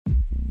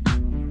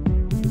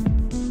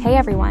Hey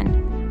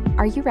everyone!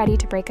 Are you ready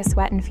to break a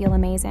sweat and feel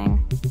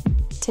amazing?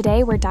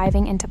 Today we're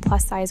diving into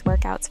plus-size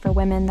workouts for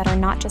women that are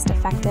not just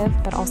effective,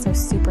 but also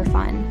super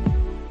fun.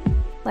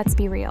 Let's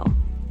be real.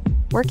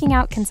 Working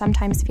out can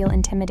sometimes feel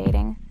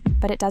intimidating,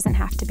 but it doesn't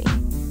have to be.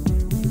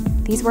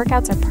 These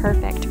workouts are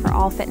perfect for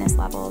all fitness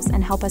levels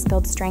and help us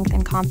build strength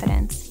and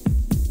confidence.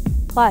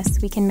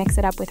 Plus, we can mix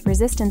it up with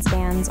resistance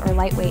bands or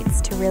light weights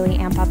to really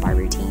amp up our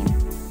routine.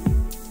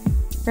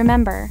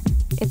 Remember,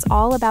 it's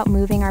all about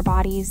moving our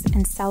bodies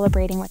and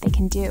celebrating what they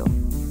can do,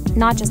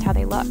 not just how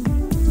they look.